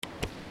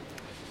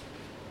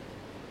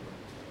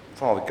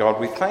Father God,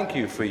 we thank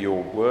you for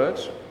your word.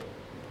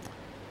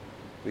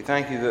 We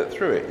thank you that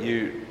through it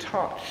you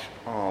touch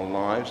our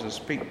lives and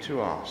speak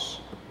to us.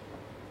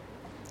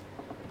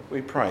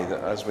 We pray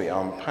that as we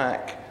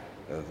unpack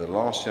the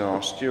last in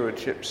our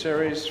stewardship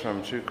series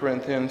from 2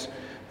 Corinthians,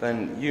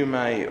 then you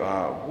may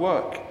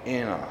work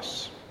in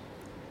us.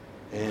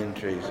 In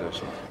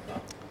Jesus' name.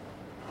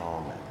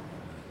 Amen.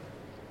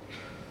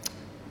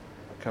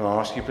 Can I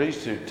ask you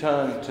please to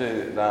turn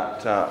to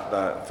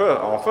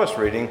our first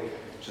reading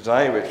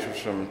today, which was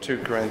from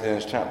 2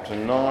 Corinthians chapter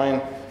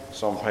 9.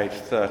 It's on page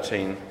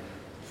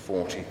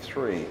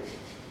 1343.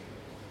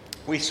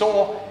 We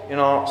saw in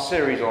our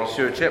series on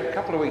stewardship a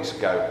couple of weeks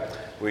ago,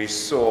 we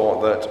saw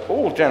that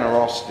all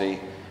generosity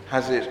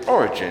has its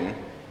origin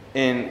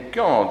in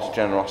God's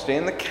generosity,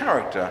 in the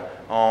character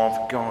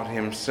of God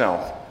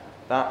himself.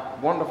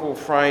 That wonderful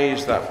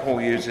phrase that Paul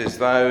uses,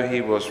 though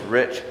he was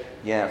rich,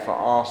 yet for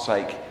our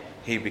sake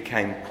he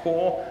became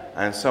poor,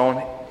 and so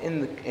on,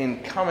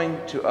 in coming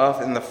to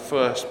earth in the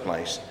first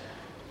place.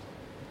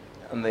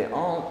 And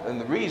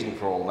the reason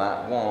for all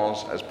that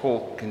was, as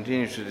Paul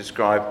continues to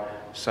describe,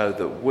 so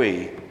that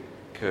we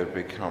could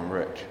become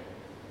rich,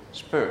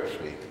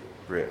 spiritually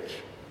rich.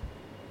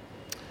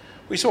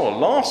 We saw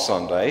last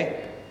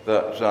Sunday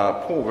that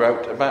Paul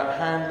wrote about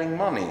handling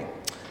money.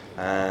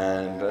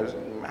 And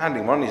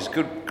handling money is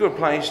a good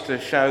place to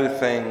show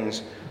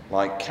things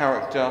like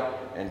character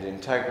and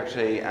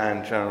integrity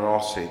and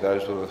generosity.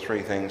 Those were the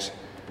three things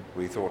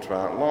we thought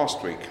about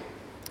last week.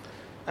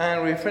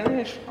 And we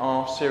finish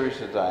our series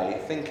today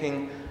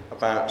thinking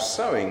about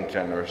sowing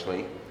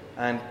generously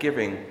and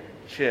giving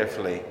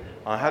cheerfully.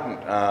 I hadn't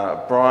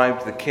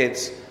bribed the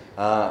kids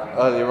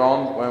earlier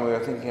on when we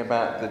were thinking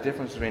about the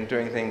difference between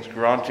doing things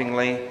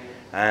grudgingly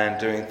and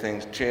doing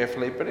things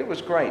cheerfully, but it was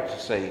great to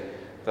see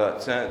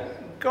that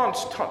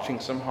God's touching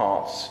some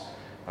hearts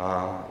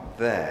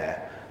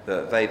there,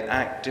 that they'd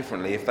act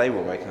differently if they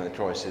were making the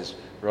choices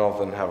rather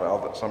than have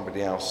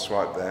somebody else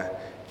swipe their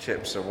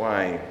chips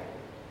away.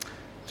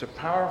 To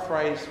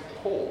paraphrase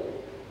Paul,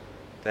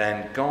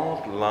 then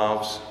God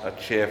loves a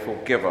cheerful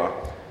giver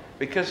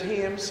because he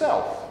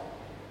himself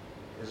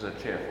is a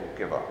cheerful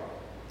giver.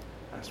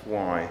 That's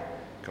why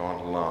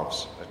God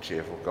loves a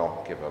cheerful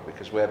God giver,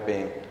 because we're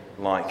being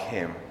like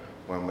him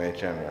when we're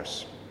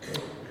generous.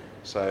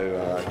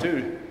 So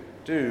do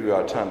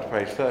turn to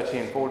page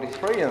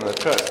 1343 in the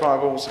Church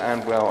Bibles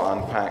and we'll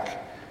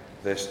unpack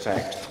this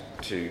text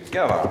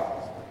together.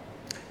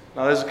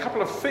 Now there's a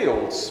couple of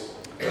fields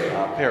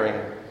appearing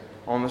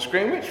on the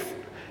screen.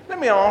 Let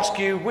me ask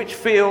you, which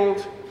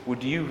field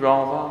would you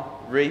rather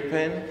reap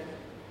in?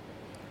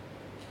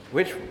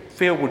 Which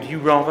field would you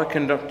rather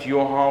conduct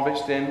your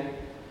harvest in?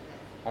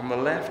 On the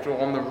left or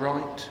on the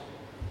right?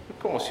 Of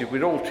course,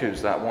 we'd all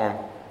choose that one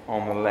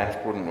on the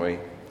left, wouldn't we?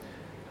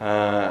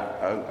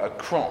 A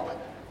crop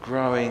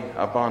growing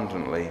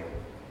abundantly.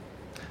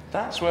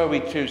 That's where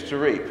we choose to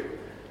reap.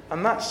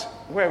 And that's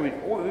where we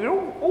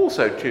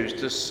also choose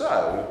to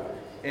sow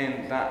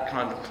in that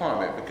kind of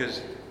climate,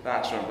 because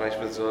that's one place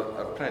with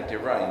plenty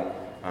of rain.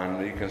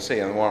 And you can see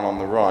in the one on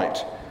the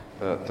right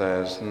that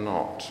there's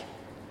not.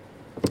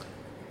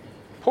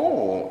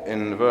 Paul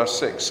in verse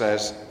 6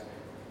 says,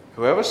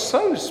 "Whoever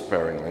sows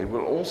sparingly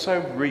will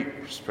also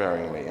reap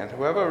sparingly, and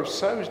whoever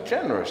sows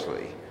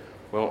generously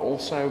will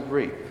also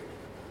reap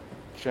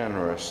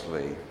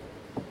generously."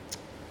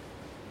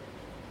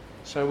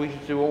 So we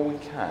should do all we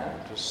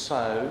can to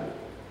sow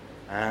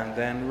and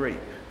then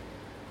reap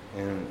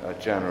in a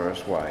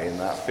generous way in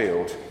that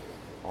field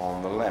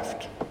on the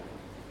left.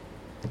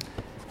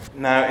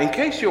 Now, in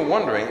case you're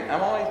wondering,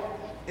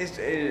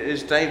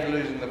 is Dave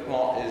losing the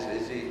plot?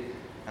 Is he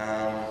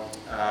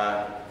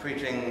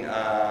preaching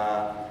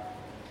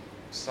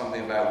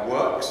something about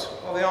works?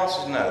 Well, the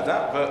answer is no.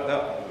 That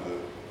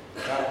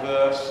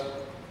verse.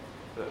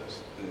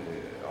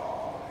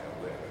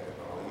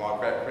 My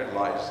red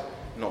light's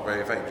not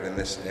very effective in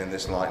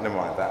this light. Never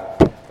mind that.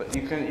 But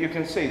you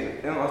can see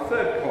that in the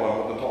third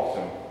column at the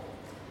bottom,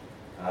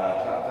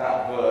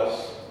 that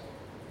verse.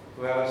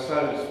 Whoever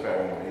sows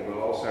sparingly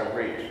will also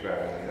reap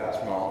sparingly.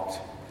 That's marked.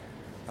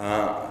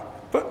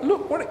 But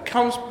look what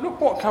comes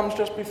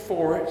just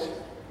before it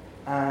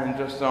and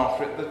just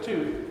after it. The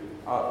two,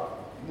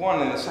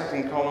 one in the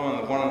second column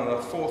and the one in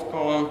the fourth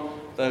column.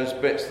 Those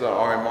bits that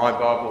are in my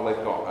Bible,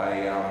 they've got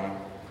a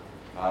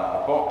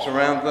box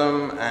around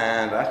them,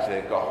 and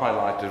actually they've got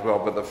highlight as well.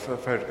 But the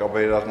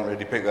photocopy doesn't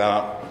really pick that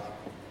up.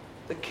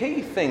 The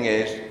key thing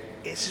is,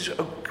 it's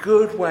a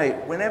good way.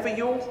 Whenever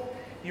you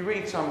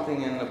read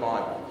something in the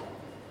Bible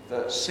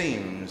that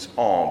seems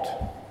odd,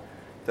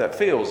 that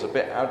feels a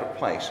bit out of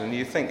place, and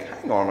you think,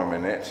 hang on a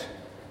minute,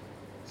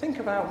 think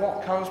about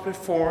what comes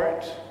before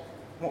it,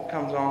 what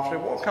comes after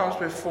it, what comes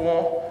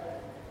before.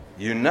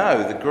 You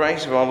know the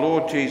grace of our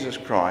Lord Jesus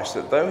Christ,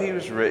 that though he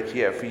was rich,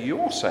 yet for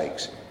your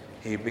sakes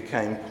he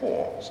became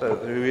poor, so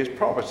that through his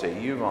poverty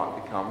you might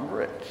become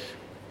rich.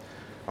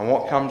 And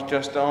what comes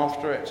just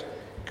after it?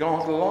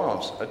 God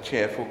loves a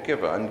cheerful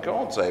giver, and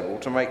God's able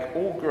to make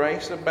all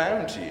grace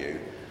abound to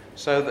you,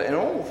 so that in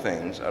all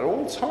things, at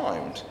all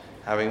times,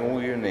 having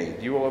all you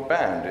need, you will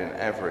abound in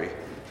every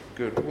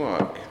good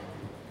work.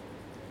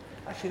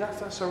 Actually,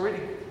 that's a really...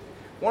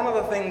 One of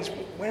the things,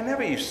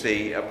 whenever you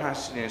see a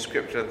passage in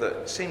Scripture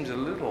that seems a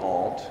little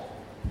odd,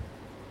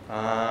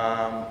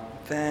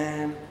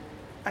 then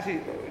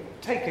actually,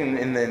 taken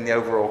in the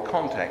overall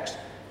context,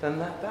 then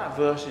that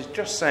verse is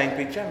just saying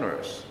be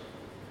generous.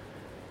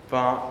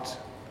 But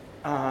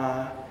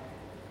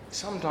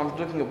sometimes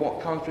looking at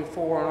what comes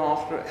before and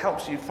after, it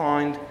helps you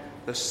find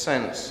the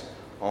sense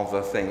of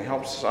the thing,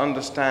 helps us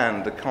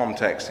understand the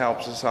context,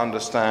 helps us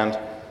understand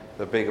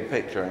the bigger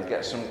picture and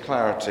get some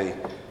clarity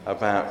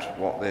about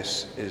what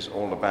this is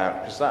all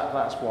about. Because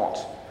that's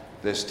what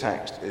this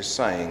text is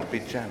saying. Be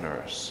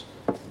generous.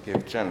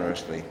 Give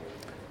generously.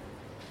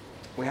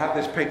 We had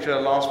this picture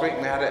last week,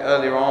 we had it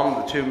earlier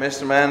on, the two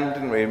Mr. Men,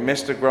 didn't we?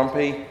 Mr.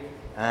 Grumpy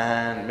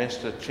and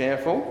Mr.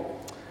 Cheerful.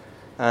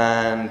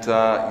 And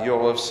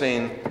you'll have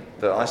seen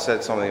that I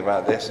said something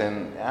about this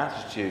in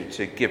attitude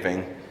to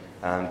giving,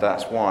 and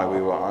that's why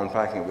we were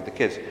unpacking it with the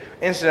kids.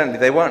 Incidentally,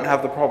 they won't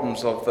have the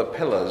problems of the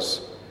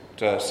pillars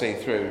to see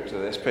through to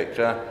this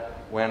picture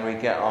when we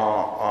get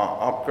our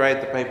upgrade.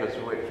 The papers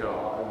which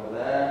are over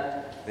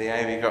there, the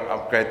AV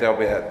upgrade,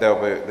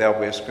 there'll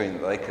be a screen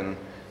that they can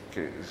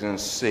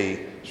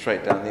see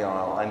straight down the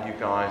aisle, and you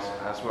guys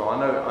as well. I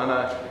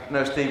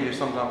know, Steve, you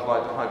sometimes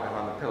like to hide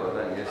behind the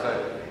pillar, don't you?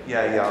 So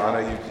yeah,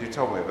 I know you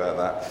told me about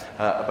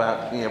that.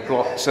 About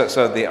block.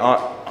 So the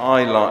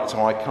eye light. So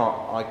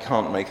I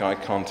can't make eye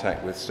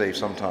contact with Steve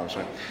sometimes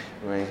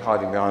when he's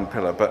hiding behind the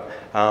pillar. But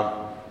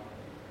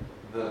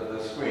the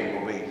screen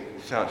will be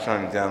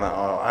shining down that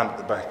aisle and at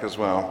the back as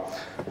well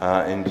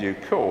in due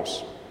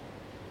course.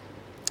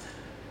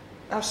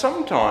 Now,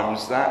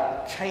 sometimes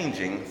that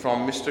changing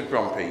from Mr.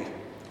 Grumpy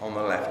on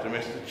the left to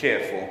Mr.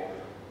 Cheerful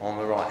on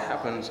the right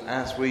happens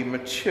as we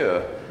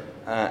mature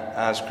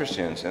as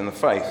Christians in the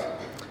faith.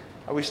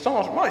 We might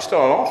start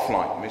off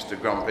like Mr.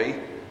 Grumpy.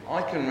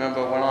 I can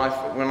remember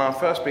when I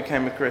first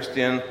became a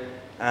Christian,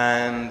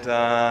 and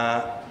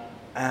I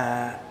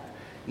can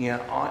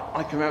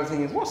remember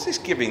thinking, "What's this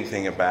giving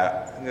thing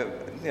about?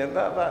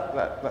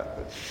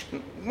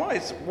 Why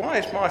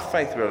is my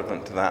faith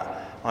relevant to that?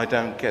 I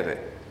don't get it."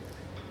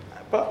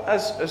 But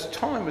as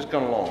time has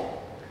gone along,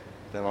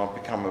 then I've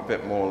become a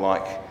bit more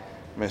like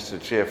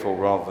Mr. Cheerful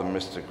rather than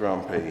Mr.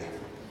 Grumpy,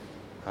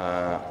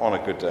 on a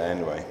good day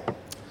anyway.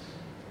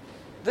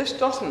 This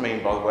doesn't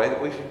mean, by the way,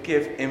 that we should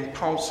give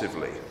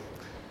impulsively.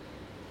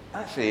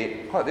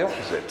 Actually, quite the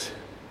opposite.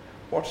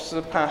 What does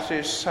the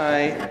passage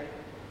say? The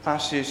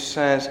passage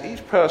says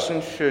each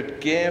person should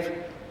give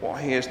what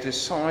he has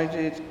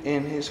decided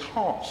in his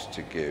heart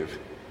to give,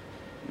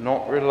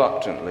 not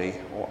reluctantly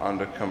or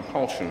under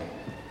compulsion.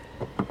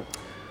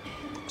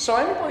 So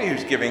anybody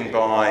who's giving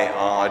by,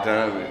 I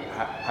don't know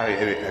how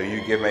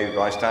you give, maybe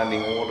by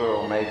standing order,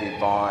 or maybe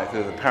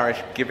through the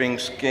parish giving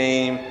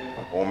scheme,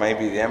 or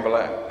maybe the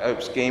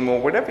envelope scheme, or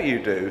whatever you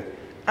do,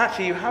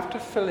 actually you have to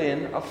fill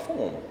in a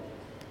form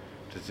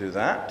to do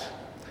that,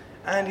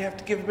 and you have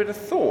to give a bit of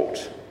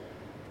thought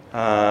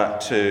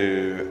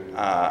to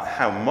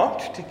how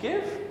much to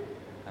give,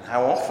 and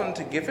how often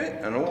to give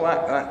it, and all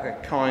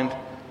that kind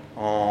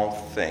of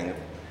thing.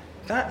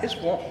 That is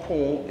what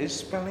Paul is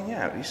spelling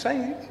out. He's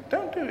saying,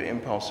 don't do it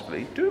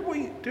impulsively. Do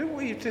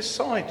what you've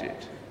decided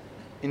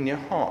in your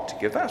heart to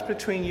give. That's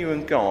between you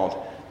and God.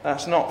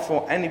 That's not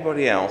for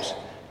anybody else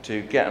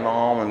to get an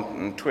arm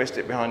and twist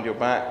it behind your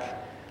back.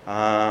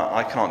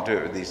 I can't do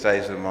it these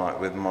days with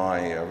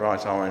my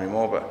right arm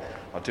anymore, but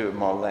I'll do it with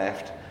my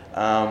left.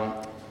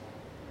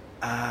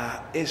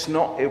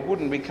 It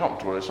wouldn't be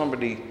comfortable if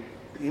somebody,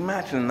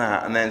 imagine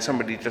that, and then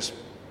somebody just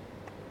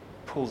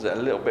pulls it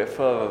a little bit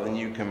further than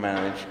you can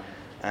manage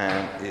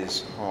and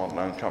is hard and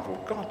uncomfortable.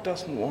 God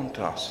doesn't want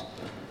us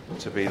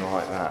to be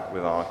like that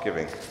with our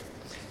giving.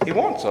 He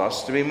wants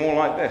us to be more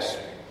like this.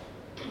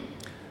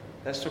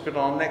 Let's look at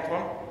our next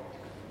one.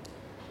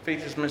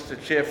 Features Mr.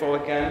 Cheerful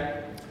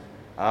again.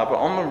 But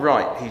on the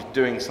right, he's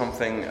doing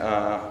something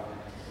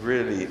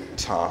really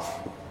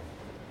tough.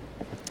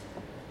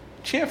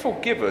 Cheerful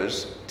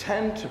givers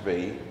tend to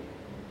be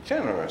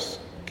generous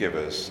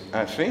givers,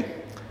 actually,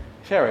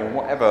 sharing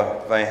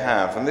whatever they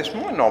have. And this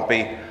might not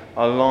be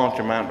a large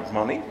amount of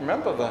money.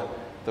 Remember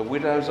the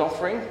widow's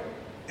offering?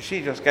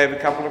 She just gave a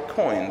couple of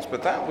coins,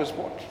 but that was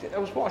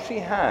what she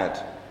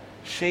had.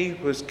 She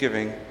was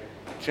giving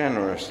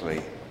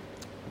generously.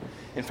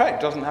 In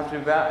fact, it doesn't have to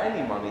be about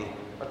any money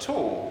at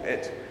all.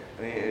 If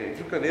you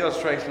look at the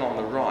illustration on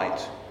the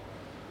right,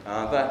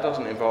 that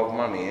doesn't involve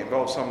money. It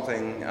involves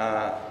something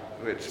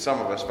which some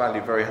of us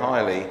value very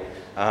highly,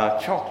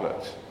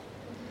 chocolate.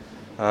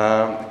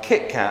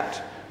 Kit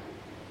Kat.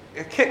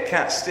 A Kit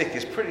Kat stick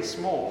is pretty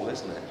small,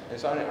 isn't it?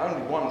 It's only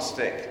one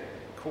stick,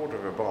 quarter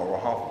of a bar or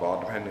half a bar,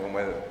 depending on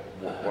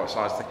what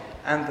size thing.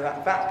 And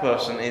that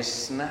person is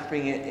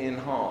snapping it in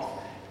half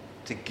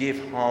to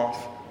give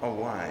half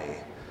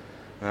away.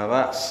 Now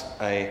that's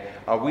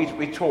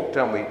we talked,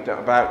 don't we,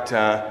 about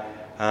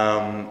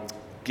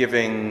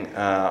giving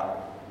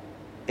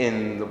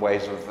in the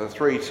ways of the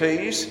 3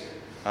 T's.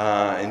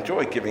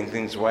 enjoy giving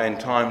things away in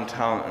time,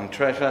 talent and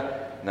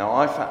treasure. Now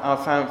I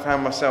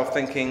found myself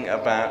thinking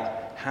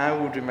about how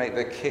would we make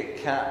the Kit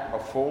Kat a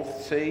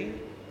fourth T?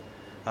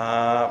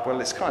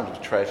 Well, it's kind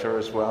of treasure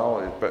as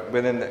well, but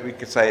within it we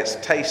could say it's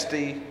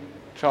tasty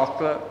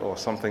chocolate or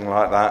something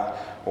like that,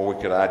 or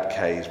we could add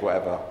K's,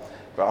 whatever.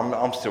 But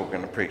I'm still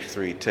going to preach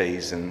 3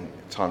 T's in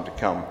time to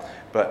come.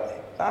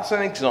 But that's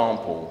an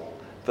example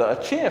that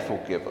a cheerful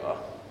giver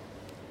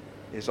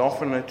is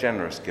often a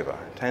generous giver,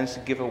 tends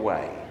to give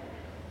away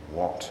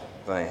what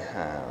they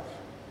have.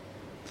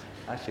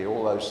 Actually,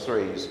 all those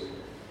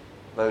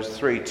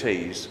 3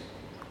 T's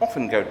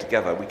often go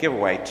together. We give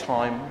away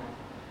time.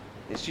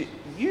 It's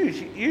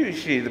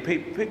usually the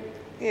people.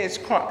 It's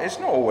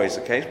not always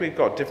the case. We've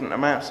got different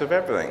amounts of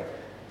everything,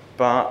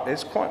 but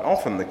it's quite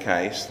often the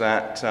case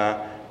that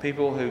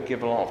people who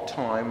give a lot of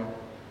time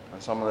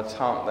and some of the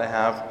talent they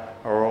have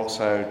are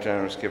also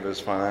generous givers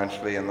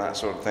financially and that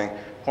sort of thing.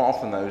 Quite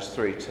often those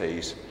 3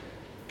 T's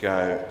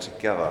go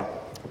together.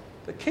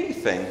 The key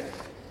thing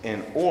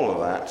in all of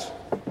that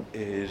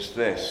is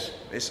this: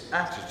 it's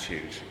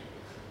attitude.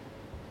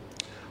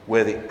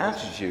 Where the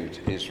attitude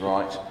is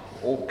right,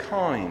 all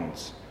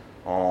kinds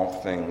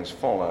of things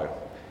follow.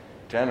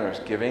 Generous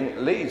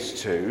giving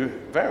leads to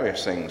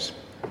various things.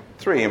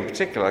 3 in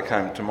particular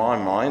came to my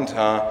mind.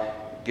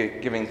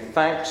 Giving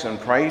thanks and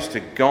praise to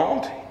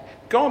God.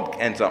 God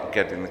ends up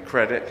getting the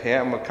credit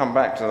here, and we'll come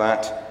back to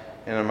that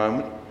in a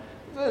moment.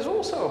 There's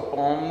also a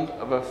bond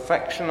of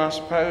affection, I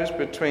suppose,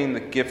 between the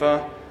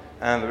giver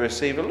and the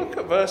receiver. Look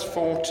at verse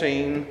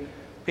 14.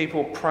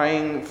 People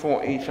praying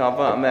for each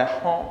other and their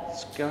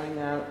hearts going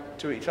out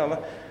to each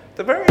other.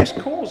 The various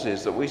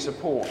causes that we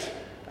support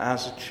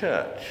as a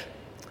church,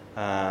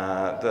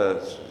 the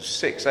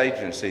 6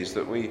 agencies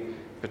that we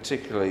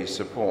particularly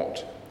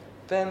support,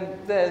 then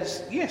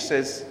there's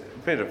a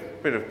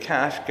bit of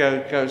cash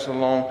goes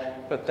along,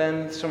 but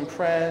then some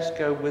prayers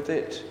go with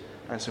it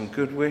and some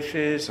good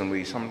wishes, and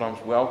we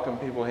sometimes welcome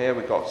people here.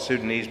 We've got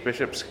Sudanese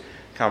bishops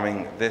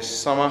coming this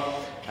summer,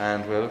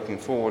 and we're looking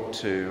forward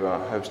to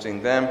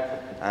hosting them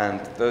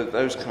and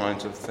those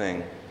kinds of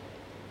things.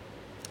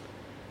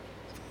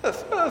 The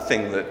third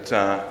thing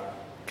that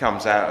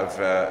comes out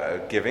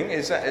of giving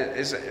is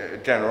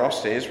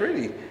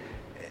generosity.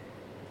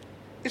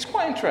 It's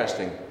quite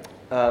interesting.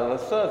 The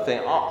third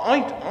thing,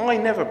 I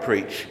never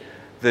preach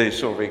the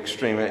sort of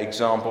extreme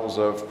examples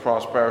of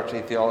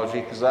prosperity theology,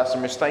 because that's a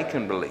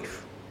mistaken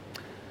belief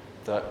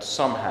that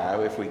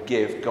somehow if we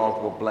give,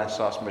 God will bless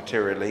us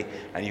materially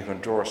and you can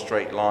draw a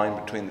straight line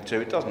between the two.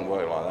 It doesn't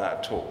work like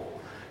that at all.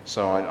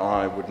 So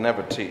I would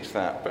never teach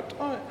that. But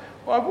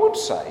I would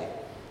say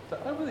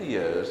that over the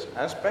years,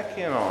 as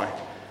Becky and I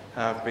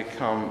have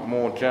become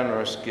more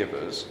generous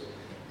givers,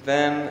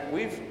 then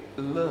we've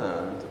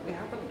learned that we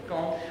haven't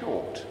gone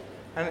short.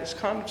 And it's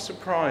kind of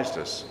surprised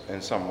us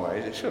in some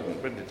ways. It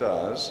shouldn't, but it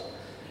does.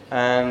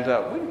 And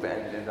we've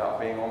ended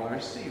up being on the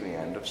receiving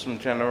end of some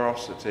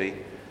generosity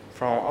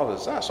from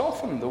others. That's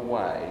often the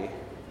way.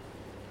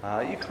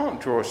 You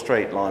can't draw a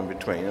straight line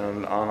between,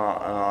 and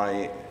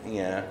I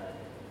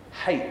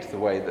hate the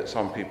way that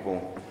some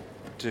people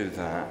do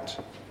that.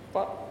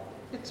 But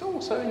it's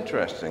also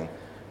interesting,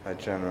 a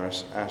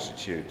generous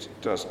attitude.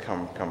 It does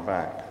come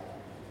back.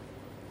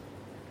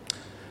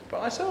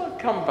 But I sort of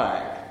come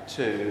back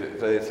to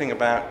the thing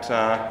about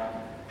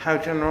how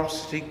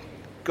generosity,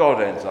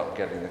 God ends up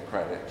getting the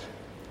credit.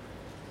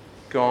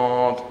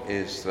 God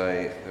is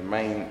the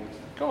main,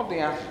 godly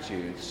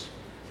attitudes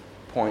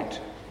point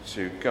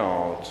to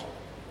God.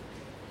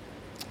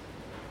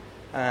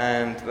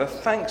 And the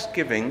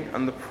thanksgiving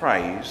and the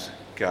praise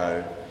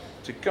go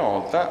to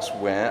God. That's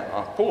where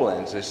Paul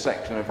ends this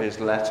section of his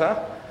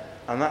letter,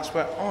 and that's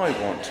where I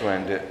want to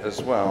end it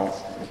as well.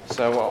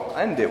 So I'll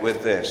end it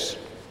with this.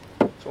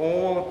 It's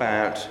all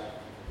about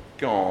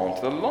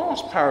God. The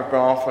last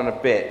paragraph and a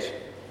bit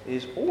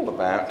is all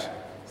about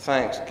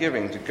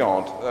thanksgiving to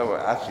God.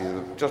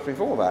 Actually, just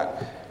before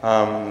that,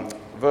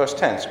 verse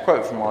 10, it's a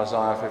quote from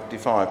Isaiah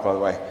 55, by the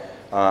way.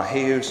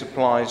 He who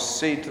supplies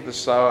seed to the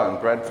sower and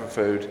bread for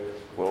food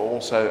will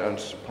also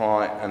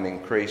supply and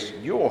increase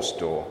your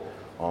store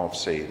of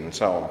seed, and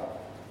so on.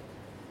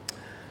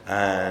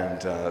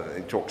 And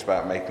it talks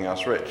about making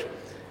us rich.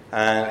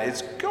 And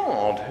it's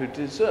God who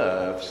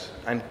deserves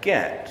and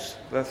gets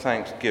the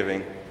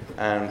thanksgiving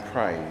and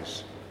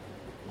praise.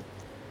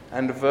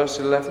 And verse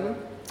 11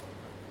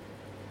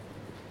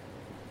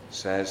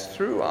 says,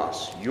 through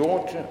us,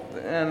 your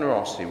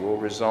generosity will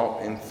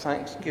result in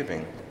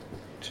thanksgiving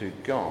to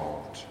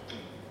God.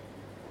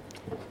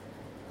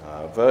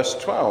 Verse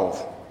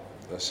 12,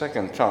 the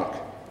second chunk,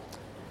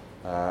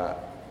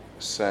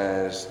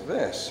 says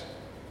this.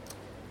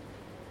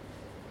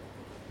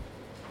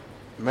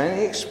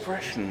 Many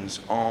expressions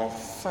of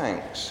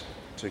thanks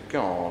to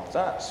God.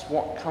 That's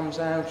what comes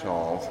out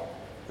of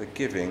the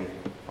giving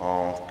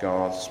of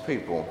God's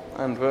people.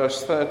 And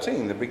verse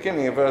 13, the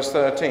beginning of verse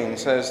 13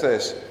 says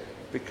this: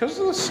 because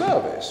of the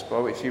service by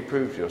which you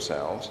proved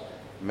yourselves,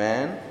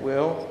 men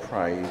will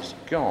praise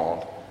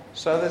God.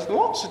 So there's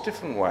lots of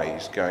different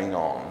ways going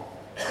on.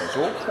 It's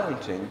all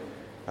pointing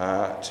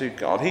to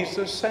God. He's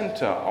the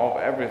centre of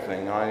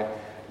everything. I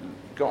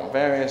got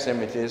various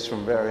images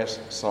from various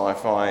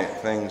sci-fi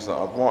things that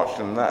I've watched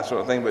and that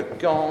sort of thing, but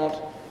God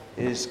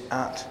is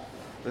at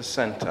the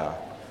centre.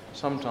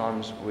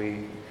 Sometimes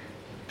we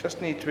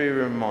just need to be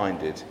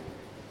reminded,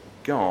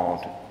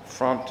 God,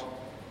 front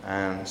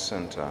and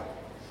centre.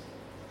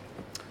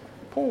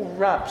 Paul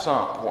wraps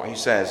up what he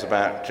says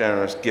about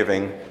generous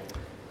giving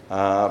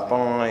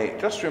by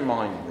just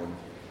reminding them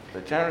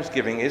that generous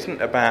giving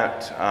isn't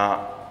about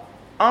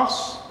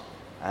us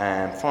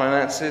and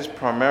finances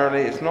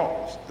primarily. It's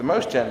not, the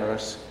most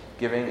generous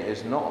giving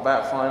is not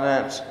about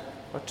finance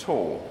at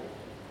all.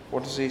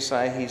 What does he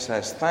say? He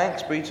says,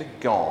 thanks be to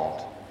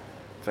God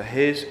for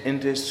his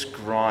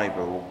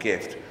indescribable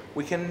gift.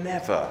 We can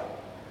never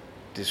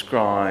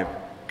describe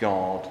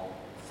God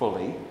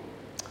fully.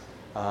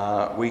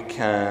 We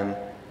can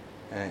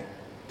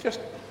just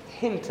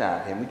hint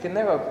at him. We can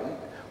never,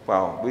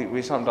 well,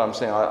 we sometimes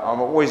say, I'm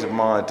always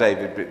admire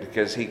David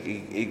because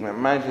he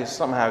manages to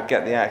somehow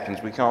get the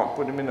actions. We can't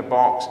put him in a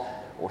box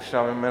or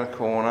shove him in a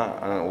corner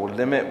or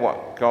limit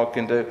what God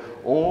can do.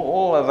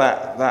 All of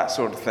that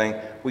sort of thing.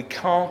 We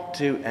can't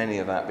do any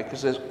of that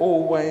because there's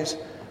always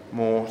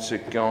more to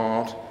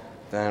God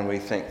than we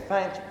think.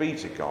 Thanks be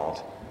to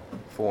God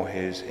for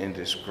his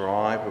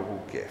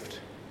indescribable gift.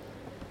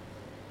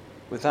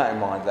 With that in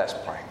mind, let's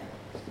pray.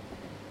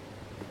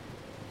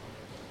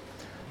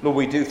 Lord,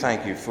 we do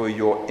thank you for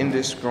your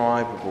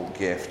indescribable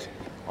gift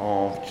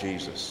of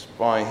Jesus.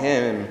 By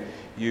him,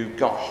 you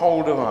got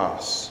hold of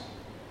us.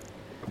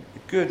 The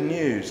good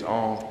news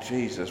of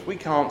Jesus. We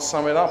can't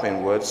sum it up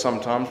in words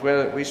sometimes.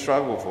 We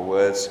struggle for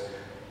words,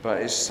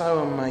 but it's so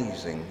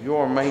amazing.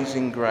 Your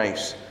amazing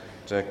grace,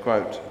 to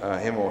quote a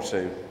hymn or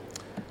two.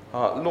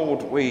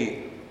 Lord,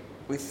 we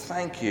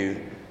thank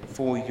you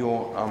for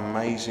your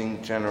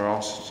amazing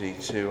generosity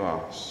to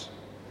us.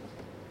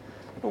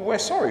 But we're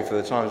sorry for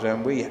the times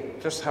when we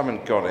just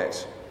haven't got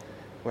it,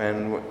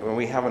 when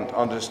we haven't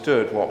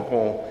understood what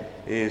Paul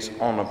is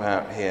on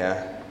about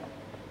here.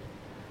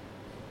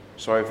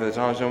 Sorry for the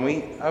times when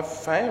we have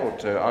failed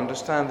to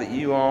understand that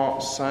you are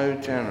so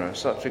generous,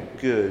 such a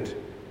good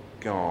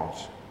God.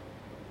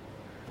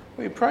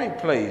 We pray,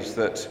 please,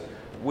 that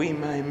we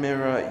may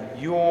mirror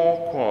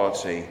your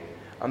quality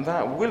and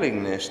that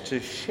willingness to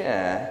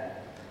share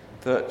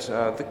that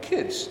the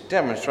kids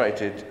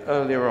demonstrated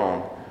earlier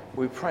on.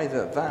 We pray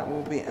that that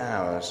will be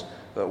ours,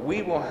 that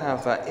we will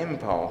have that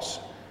impulse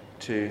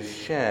to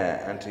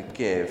share and to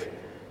give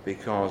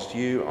because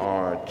you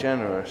are a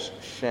generous,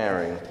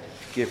 sharing,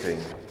 giving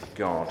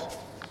God.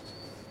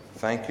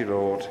 Thank you,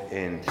 Lord,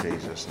 in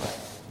Jesus'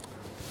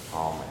 name.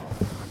 Amen.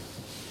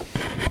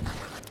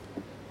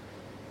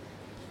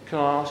 Can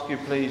I ask you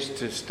please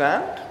to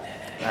stand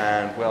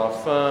and we'll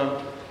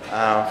affirm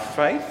our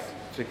faith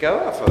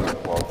together.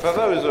 For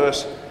those of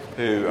us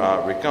who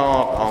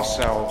regard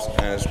ourselves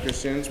as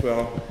Christians,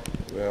 we'll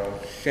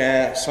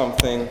share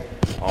something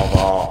of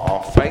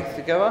our faith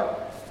together.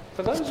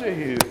 For those of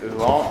you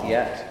who aren't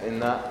yet in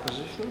that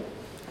position,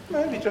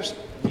 maybe just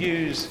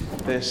use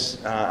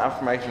this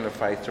affirmation of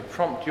faith to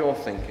prompt your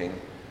thinking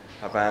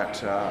about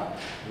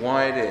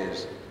why it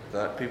is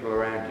that people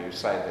around you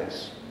say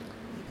this.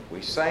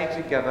 We say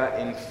together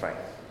in faith,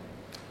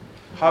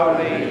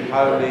 Holy,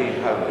 holy,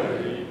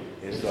 holy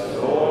is the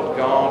Lord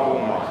God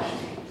Almighty,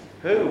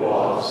 who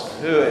was,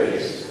 who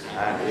is,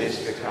 and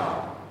is to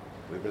come.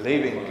 We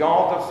believe in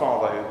God the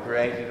Father who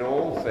created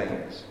all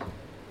things,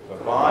 for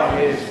by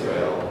his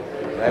will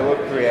they were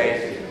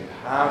created and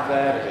have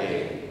their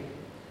being.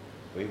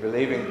 We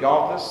believe in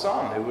God the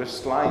Son who was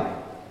slain,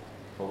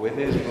 for with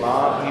his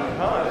blood he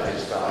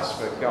purchased us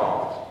for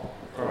God,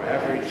 from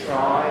every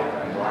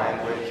tribe and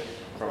language,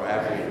 from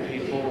every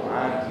people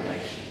and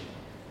nation.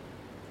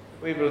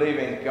 We believe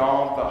in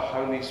God the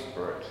Holy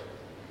Spirit,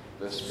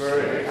 the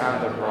Spirit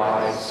and the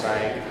bride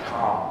say,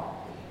 Come.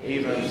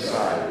 Even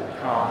so,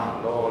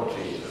 come, Lord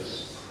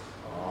Jesus.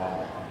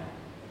 Amen.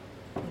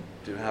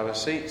 Do have a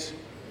seat,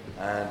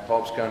 and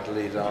Bob's going to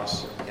lead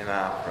us in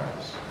our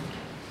prayers.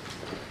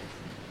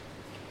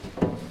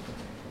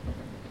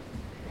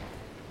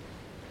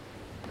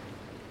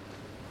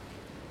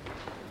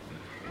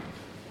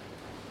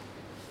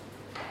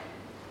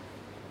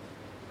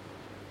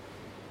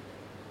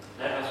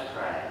 Let us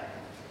pray.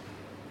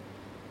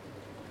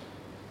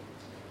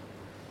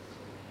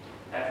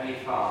 Heavenly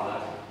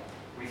Father,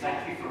 we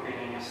thank you for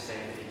bringing us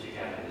safely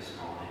together this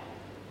morning,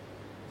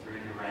 through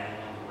the rain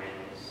and the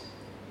winds.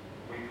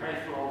 We pray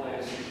for all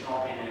those who've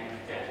not been able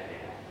to get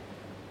here.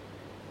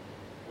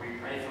 We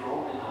pray for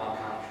all in our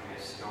country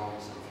as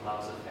storms and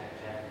floods affect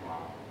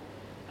everyone,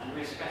 and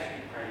we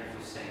especially pray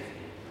for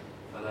safety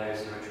for those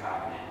who are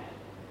travelling,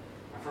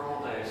 and for all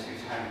those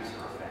whose homes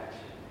are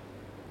affected.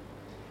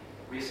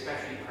 We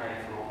especially pray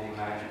for all the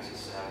emergency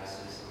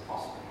services and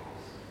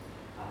hospitals,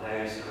 and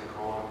those who are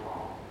called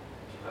upon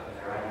to put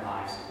their own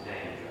lives in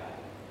danger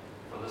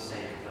for the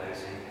sake of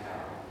those in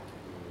peril.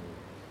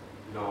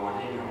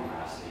 Lord, in your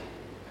mercy,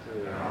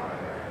 hear our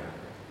prayer.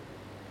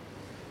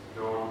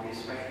 Lord, we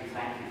especially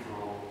thank you for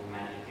all the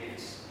many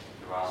gifts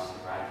to us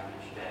throughout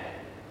each day.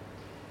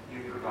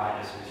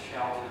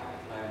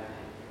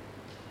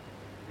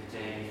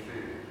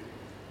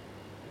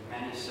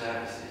 many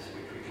services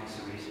which we can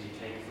so easily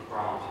take for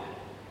granted.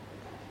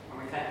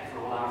 And we thank you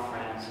for all our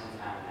friends and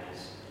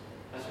families,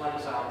 as well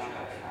as our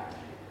church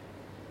family.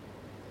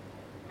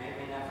 May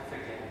we never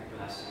forget the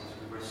blessings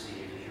we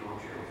receive as your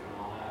children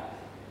on earth.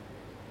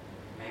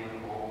 May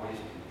we always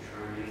be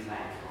truly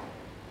thankful.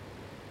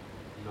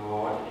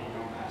 Lord, in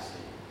your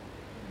mercy,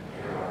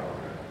 hear our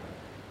prayer.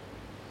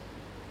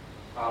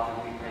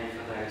 Father, we pray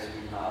for those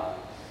we love,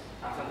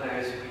 and for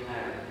those we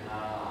know in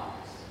our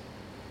lives.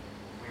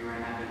 We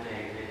remember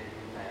David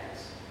and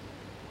Bess,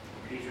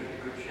 and Peter the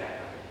Good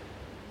Shepherd,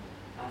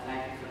 and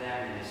thank you for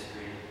their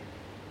ministry,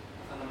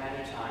 and for the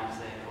many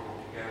times they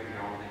called to go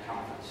beyond their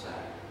comfort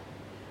zone,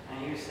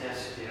 and use their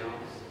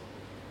skills,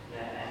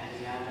 their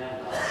energy and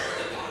their love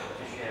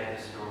to share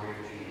the story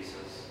of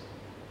Jesus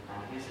and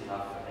his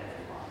love for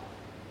everyone,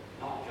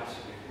 not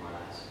just with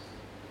words,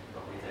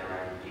 but with their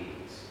own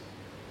deeds.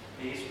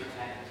 Please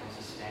protect and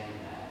sustain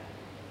them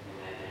in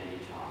their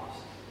daily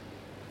tasks.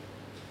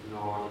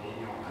 Lord,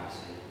 in your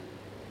mercy,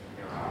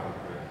 hear our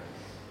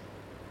prayers.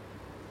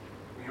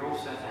 We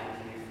also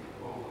thank you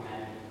for all the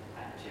many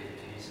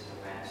activities and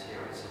events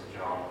here at St.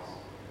 John's.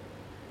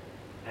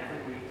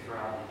 Every week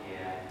throughout the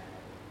year,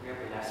 we are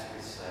blessed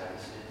with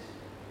services,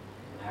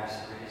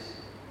 nurseries,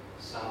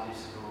 Sunday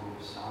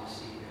schools, sun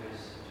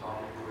seekers,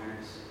 toddler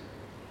groups,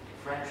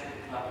 friendship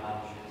club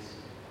lunches,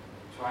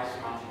 twice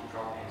monthly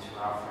drop-ins to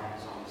our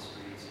friends on the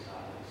streets and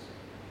others.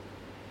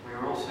 We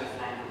are also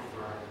thankful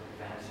for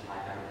events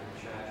like Open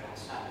Church on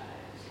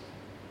Saturdays,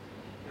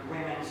 the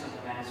women's and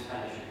the men's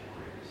fellowship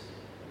groups,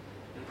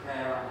 the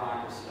prayer and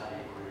Bible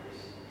study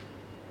groups,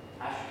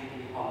 Ashley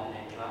Lee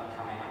Holiday Club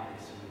coming up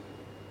this week.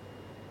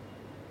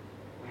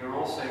 We are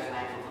also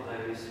thankful for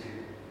those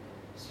who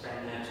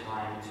spend their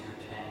time to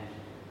attend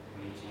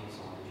meetings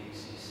on the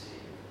GCC,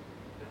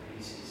 the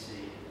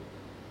PCC,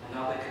 and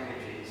other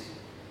committees,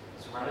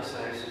 as well as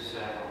those who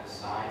serve on the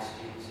science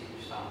teams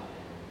each Sunday.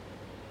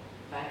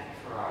 Thank you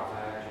for our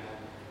Virgin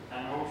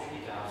and all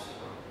she does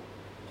for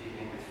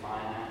dealing with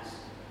finance,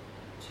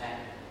 tech,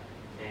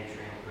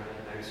 catering,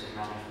 those who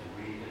manage the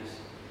readers,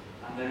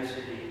 and those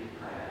who lead the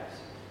prayers.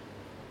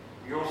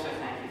 We also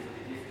thank you for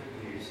the gift of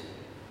music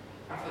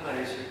and for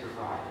those who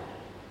provide it.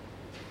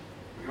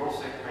 We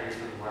also pray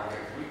for the work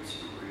of Roots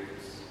to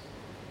Roots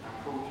and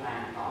Full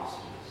Time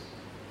Pastors.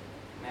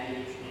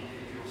 May each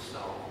individual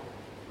soul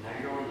know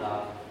your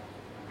love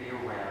and be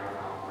aware of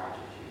our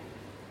gratitude.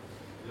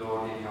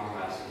 Lord, in your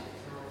mercy.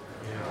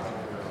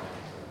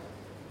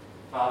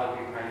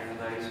 Father, we pray for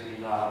those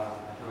we love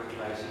and who are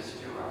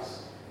closest to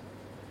us.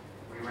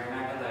 We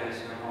remember those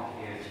who are not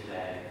here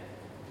today,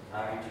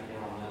 owing to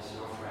illness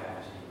or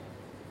frailty,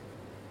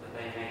 that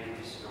they may be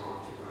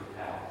restored to good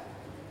health.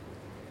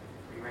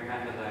 We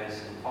remember those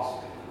in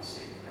hospital and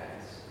sick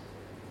beds,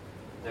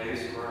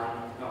 those who are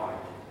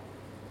unemployed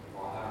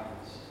or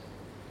homeless,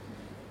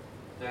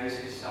 those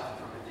who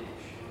suffer from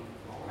addiction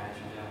or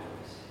mental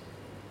illness,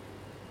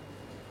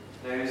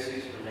 those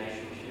whose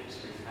relationships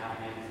with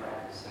family and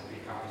friends have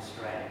become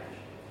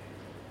estranged,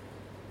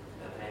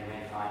 that they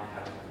may find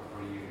hope of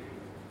reunion.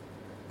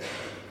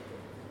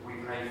 We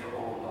pray for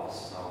all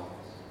lost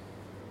souls,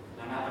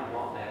 no matter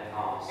what their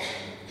past,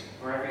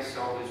 for every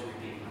soul is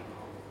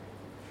redeemable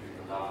through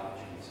the love of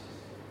Jesus.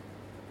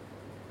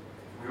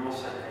 We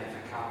also pray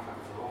for comfort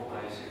for all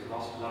those who've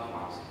lost loved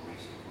ones in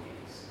recent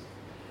weeks,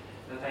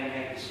 that they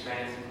may be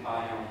strengthened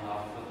by your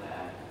love for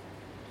them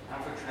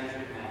and for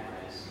treasured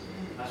memories,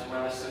 as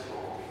well as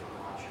support from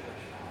our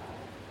church family.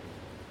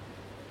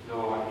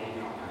 Lord, in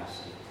your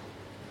mercy,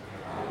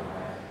 hear our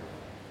prayer.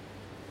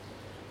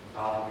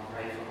 Father, we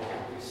pray for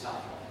all who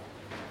suffer,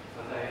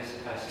 for those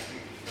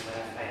persecuted for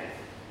their faith,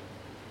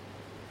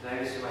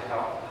 those who are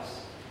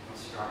helpless and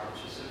struggle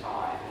to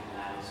survive in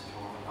lands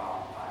torn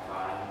apart by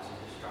violence and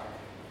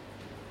destruction.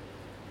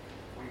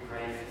 We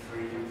pray for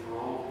freedom for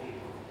all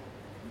people,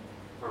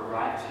 for a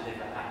right to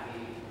live a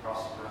happy,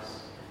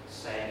 prosperous,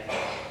 safe,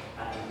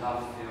 and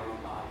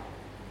love-filled life.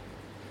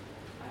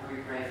 And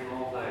we pray for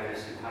all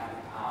those who have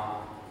the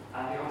power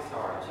and the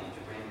authority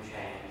to bring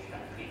change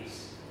and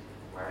peace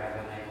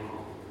wherever they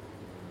rule,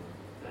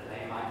 that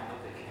they might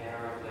put the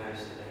care of those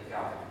that they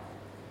govern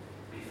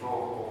before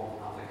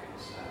all other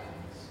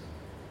concerns.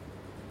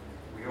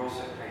 We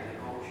also pray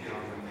that all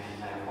children may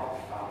know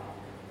what fun,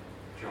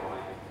 joy,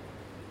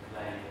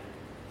 play,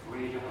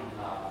 freedom and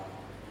love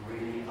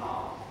really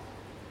are.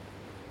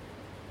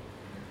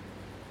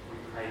 We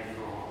pray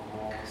for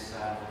more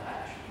concern and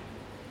action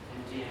in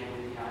dealing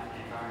with the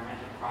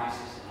environmental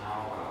crisis in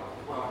our world,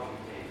 the world you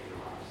gave to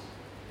us.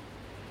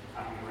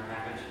 And we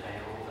remember today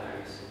all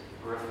those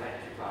who are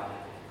affected by the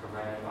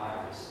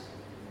coronavirus,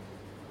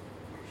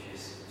 which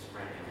is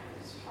spreading at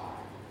this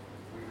time.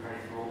 We pray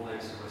for all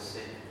those who are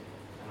sick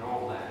and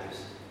all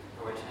those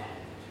who are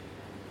tending to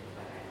them,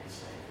 that they may be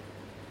safe.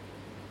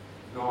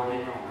 Lord,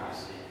 in your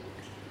mercy,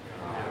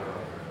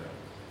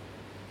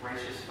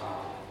 gracious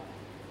Father,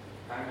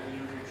 only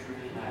you can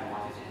truly know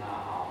what is in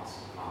our hearts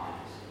and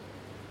minds,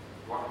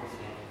 what we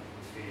think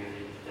and feel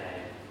each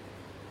day,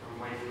 from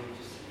waking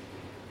to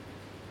sleeping,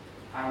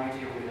 how we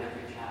deal with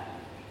every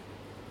challenge,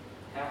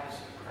 Help us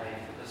to pray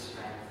for the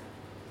strength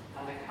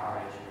and the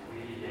courage to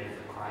really live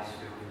the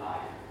Christ-filled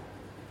life,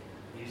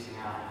 using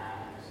our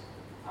hands,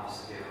 our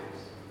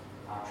skills,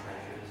 our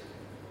treasures,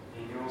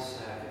 in your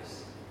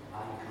service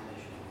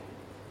unconditionally.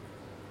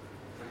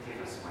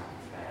 Forgive us when we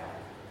fail,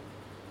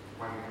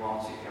 when we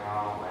want to go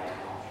our way and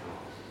not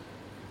yours.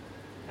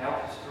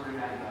 Help us to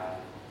remember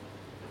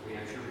that we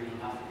are truly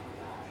nothing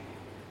without you,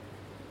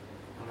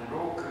 and that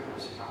all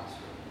goodness comes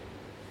from you.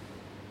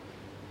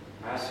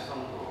 Merciful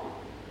Lord,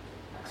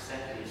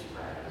 accept these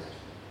prayers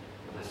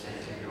for the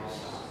sake of your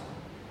Son,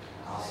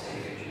 our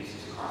Saviour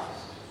Jesus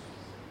Christ.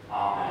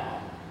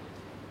 Amen.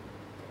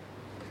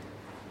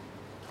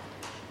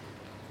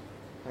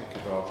 Thank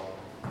you, Bob.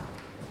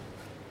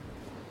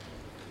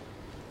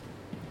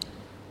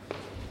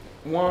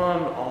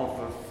 One of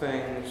the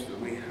things that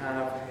we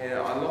have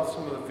here, I love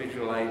some of the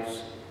visual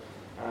aids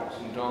at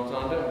St John's.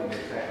 I don't mean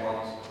the tech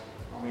ones,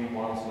 I mean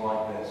ones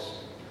like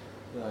this.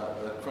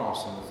 The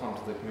cross on the front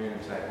of the communion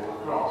table,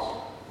 the cross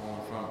on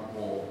the front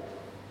wall.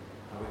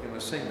 And we're going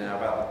to sing now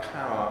about the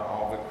power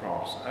of the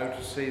cross. Oh,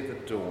 to see the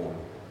dawn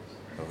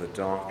of the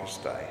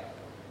darkest day.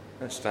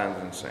 Let's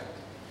stand and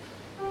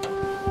sing.